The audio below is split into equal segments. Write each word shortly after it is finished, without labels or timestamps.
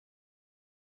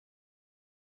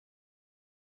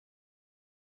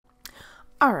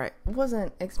Alright,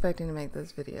 wasn't expecting to make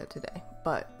this video today,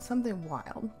 but something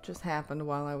wild just happened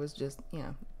while I was just,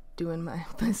 doing my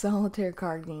solitaire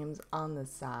card games on the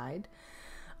side.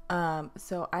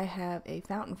 So I have a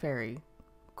Fountain Faerie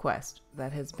Quest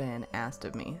that has been asked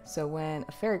of me. So when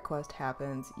a fairy quest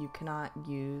happens, you cannot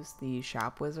use the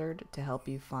shop wizard to help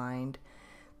you find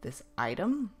this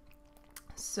item.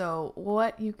 So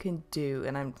what you can do,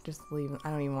 and I'm just leaving,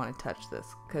 I don't even want to touch this,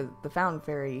 because the Fountain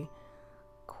Faerie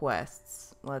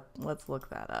quests, let's look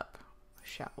that up,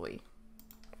 shall we?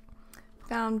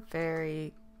 Fountain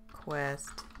Faerie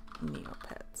Quest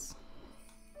Neopets.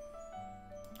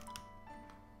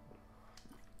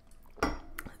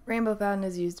 Rainbow fountain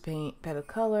is used to paint petal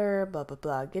color, blah blah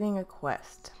blah, getting a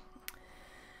quest.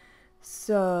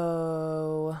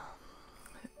 So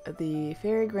the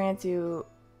fairy grants you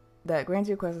a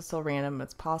quest is still random.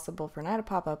 It's possible for an eye to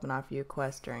pop up and offer you a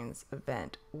quest during this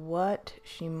event. What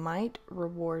she might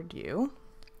reward you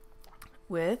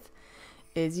with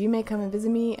is you may come and visit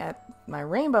me at my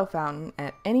rainbow fountain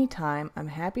at any time. I'm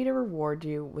happy to reward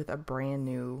you with a brand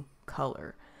new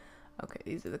color. Okay,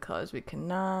 these are the colors we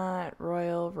cannot.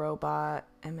 Royal, Robot,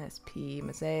 MSP,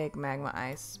 Mosaic, Magma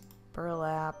Ice,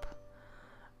 Burlap.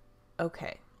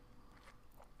 Okay.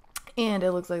 And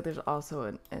it looks like there's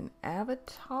also an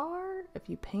avatar. If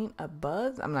you paint a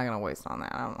buzz, I'm not going to waste on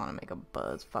that. I don't want to make a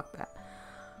buzz. Fuck that.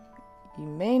 You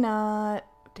may not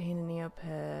obtain a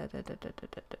Neopet.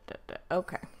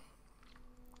 Okay.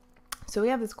 So we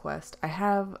have this quest. I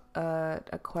have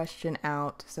a question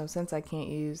out. So since I can't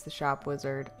use the shop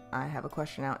wizard, I have a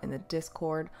question out in the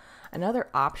Discord. Another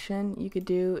option you could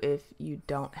do if you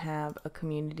don't have a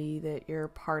community that you're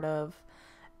part of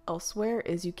elsewhere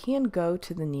is you can go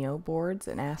to the Neo boards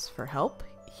and ask for help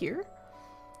here.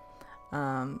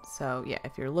 So yeah,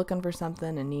 if you're looking for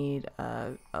something and need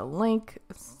a link,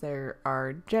 there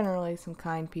are generally some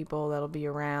kind people that'll be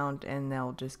around and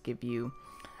they'll just give you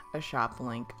a shop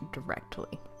link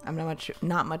directly. I'm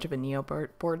not much of a Neo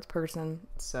boards person,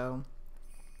 so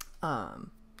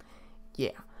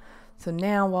yeah. So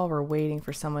now while we're waiting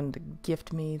for someone to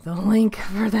gift me the link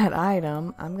for that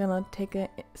item, I'm gonna take a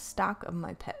stock of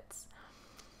my pets.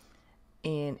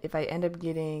 And if I end up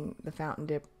getting the fountain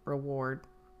dip reward,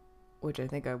 which I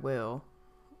think I will,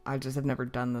 I just have never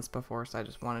done this before, so I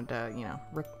just wanted to,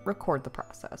 record the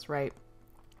process, right?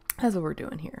 That's what we're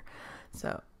doing here.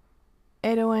 So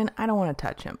Edwin, I don't want to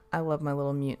touch him. I love my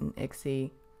little mutant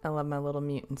Ixie. I love my little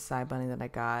mutant Psy Bunny that I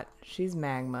got. She's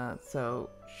magma,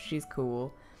 so she's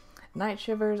cool. Night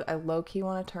Shivers, I low-key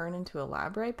want to turn into a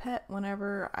Labray pet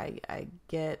whenever I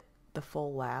get the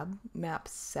full lab map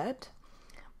set.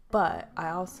 But I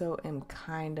also am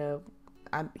kind of...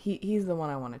 he's the one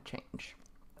I want to change.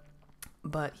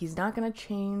 But he's not going to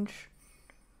change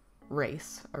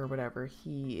race or whatever.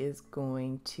 He is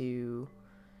going to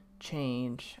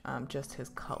change just his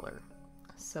color.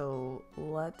 So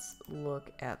let's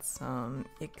look at some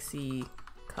Ixie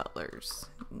colors.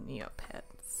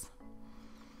 Neopets.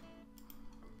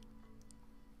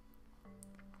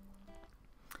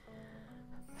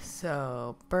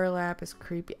 So Burlap is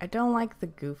creepy. I don't like the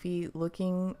goofy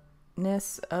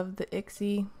lookingness of the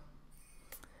Ixie.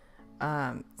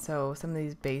 So some of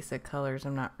these basic colors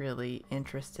I'm not really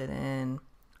interested in.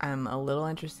 I'm a little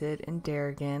interested in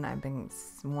Darrigan. I've been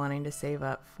wanting to save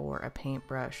up for a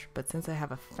paintbrush, but since I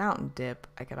have a fountain dip,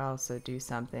 I could also do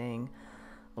something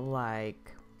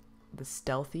like the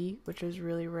Stealthy, which is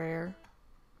really rare,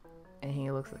 and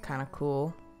he looks kind of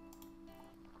cool.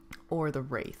 Or the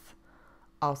Wraith.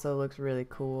 Also looks really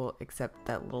cool, except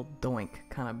that little doink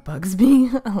kind of bugs me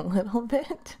a little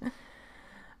bit.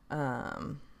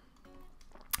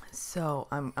 So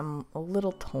I'm a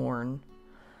little torn.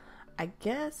 I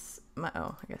guess I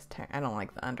don't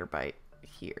like the underbite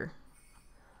here.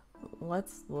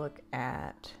 Let's look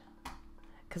at,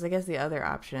 because I guess the other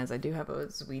option is I do have a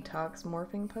Zweetox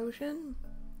morphing potion,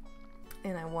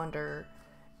 and I wonder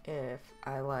if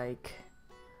I like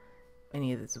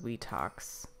any of the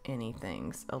Zweetox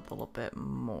anythings a little bit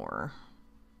more,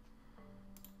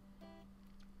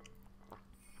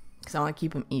 because I want to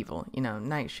keep him evil.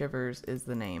 Night Shivers is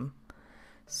the name.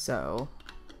 So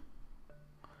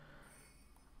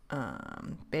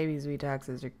baby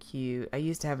Zweetoxes are cute. I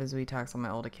used to have a Zweetox on my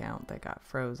old account that got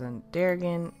frozen.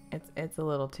 Darrigan, it's a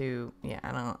little too,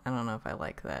 I don't know if I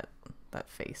like that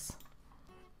face.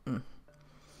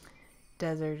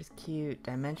 Desert is cute.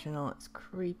 Dimensional is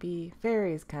creepy.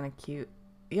 Fairy is kind of cute.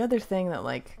 The other thing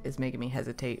that is making me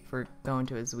hesitate for going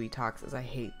to a Zweetox is I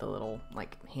hate the little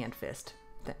hand fist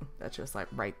thing that's just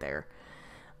right there.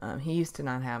 He used to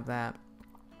not have that,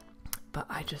 but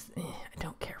I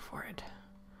don't care for it.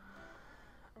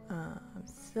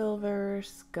 Some silver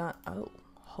skunk. Oh,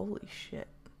 holy shit.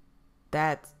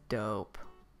 That's dope.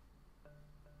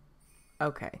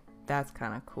 Okay, that's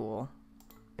kind of cool.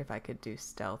 If I could do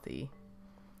stealthy.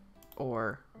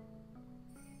 Or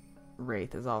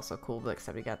wraith is also cool, but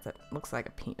except he got that, looks like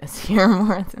a penis here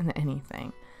more than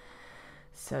anything.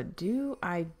 So do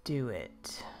I do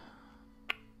it?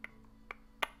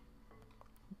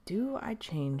 Do I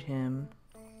change him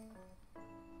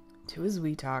to his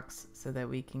Weetox so that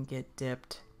we can get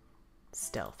dipped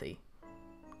stealthy?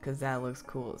 Because that looks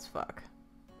cool as fuck.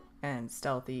 And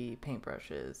stealthy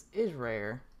paintbrushes is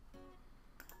rare.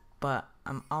 But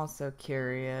I'm also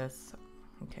curious.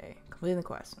 Okay, completing the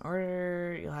quest. In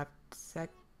order, you'll have if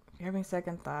you're having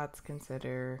second thoughts,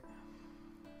 consider.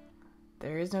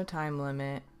 There is no time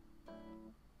limit.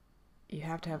 You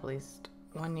have to have at least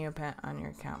one Neopet on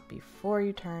your account before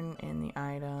you turn in the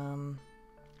item.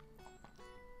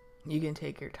 You can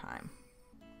take your time.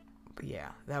 But yeah,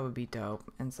 that would be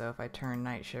dope. And so if I turn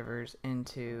Night Shivers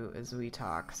into a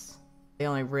Zweetox, the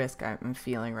only risk I'm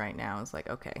feeling right now is like,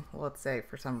 okay, well, let's say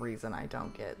for some reason I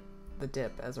don't get the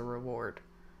dip as a reward.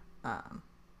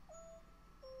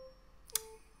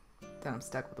 Then I'm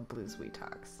stuck with a blue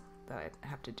Zweetox that I'd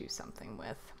have to do something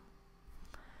with.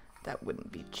 That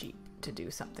wouldn't be cheap to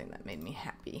do something that made me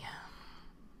happy.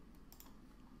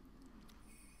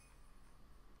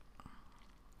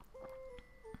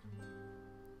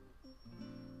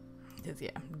 Because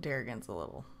yeah, Darrigan's a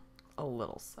little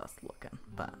sus looking,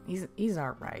 but he's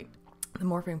alright. The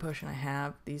morphing potion I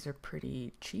have, these are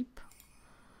pretty cheap,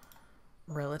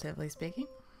 relatively speaking.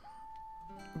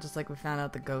 Just like we found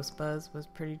out the Ghost Buzz was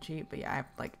pretty cheap, but yeah, I have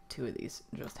like 2 of these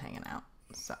just hanging out.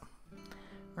 So,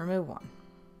 remove 1.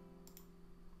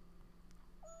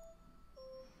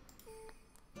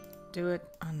 Do it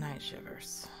on Night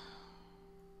Shivers.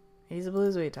 He's a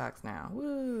blue Zweetox now.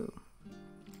 Woo!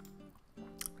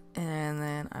 And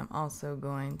then I'm also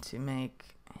going to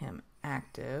make him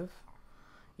active.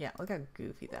 Yeah, look how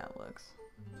goofy that looks.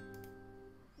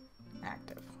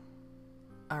 Active.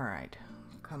 Alright,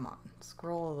 come on.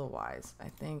 Scroll of the Wise. I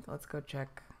think, let's go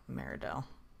check Meridell.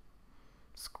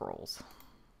 Scrolls.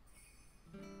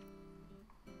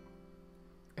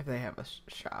 If they have a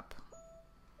shop.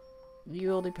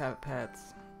 Yieldy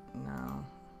Pets. No.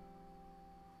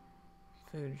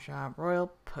 Food shop.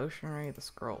 Royal Potionery, the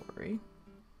Scrollery.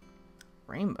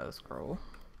 Rainbow Scroll.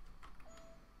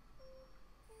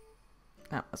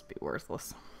 That must be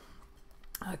worthless.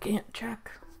 I can't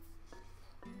check.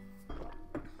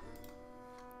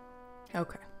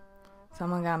 Okay.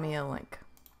 Someone got me a link.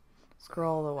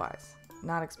 Scroll of the Wise.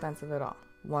 Not expensive at all.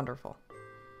 Wonderful.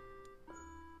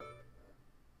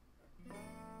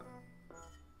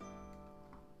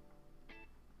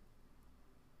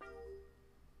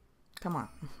 Come on.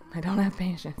 I don't have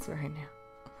patience right now.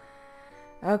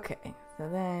 Okay. So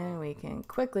then we can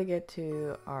quickly get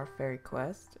to our fairy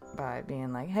quest by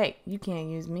being like, hey, you can't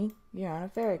use me. You're on a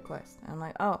fairy quest. And I'm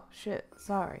like, oh, shit.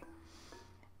 Sorry.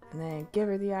 And then give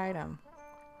her the item.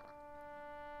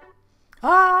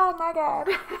 Oh my god.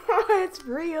 It's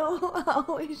real.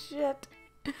 Holy shit.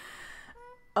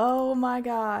 Oh my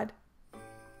god.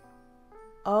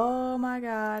 Oh my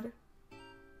god.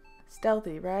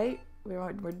 Stealthy, right?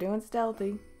 We're doing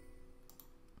stealthy.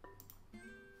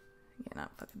 Yeah,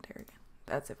 not fucking Darrigan.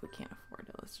 That's if we can't afford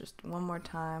it. Let's just one more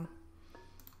time.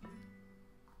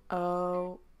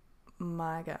 Oh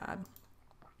my god.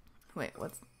 Wait,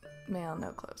 what's mail?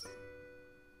 No clothes.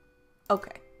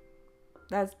 Okay.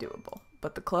 That's doable.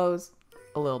 But the clothes,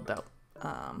 a little dope.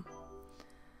 Let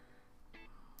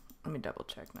me double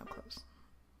check. No clothes.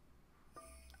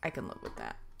 I can live with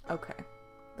that. Okay.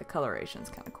 The coloration's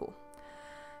kind of cool.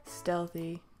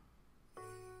 Stealthy.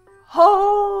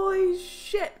 Holy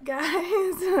shit,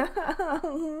 guys.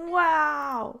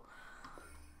 Wow.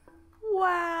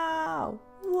 Wow.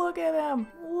 Look at him.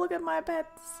 Look at my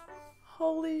pets.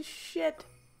 Holy shit.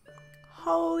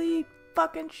 Holy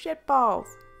fucking shitballs.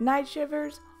 Night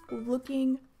Shivers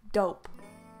looking dope.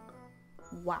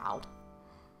 Wow.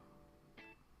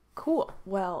 Cool.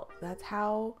 Well, that's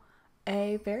how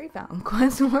a fairy fountain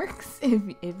quest works if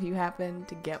you happen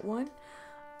to get one.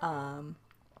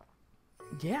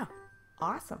 Yeah.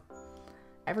 Awesome.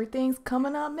 Everything's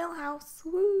coming up Millhouse.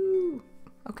 Woo!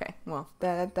 Okay, well,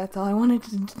 that's all I wanted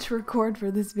to record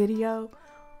for this video.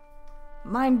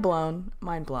 Mind blown.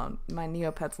 Mind blown. My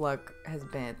Neopets luck has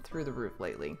been through the roof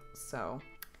lately. So,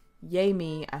 yay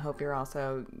me. I hope you're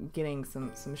also getting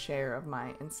some share of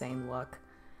my insane luck.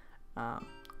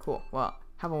 Cool. Well,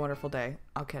 have a wonderful day.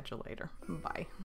 I'll catch you later. Bye.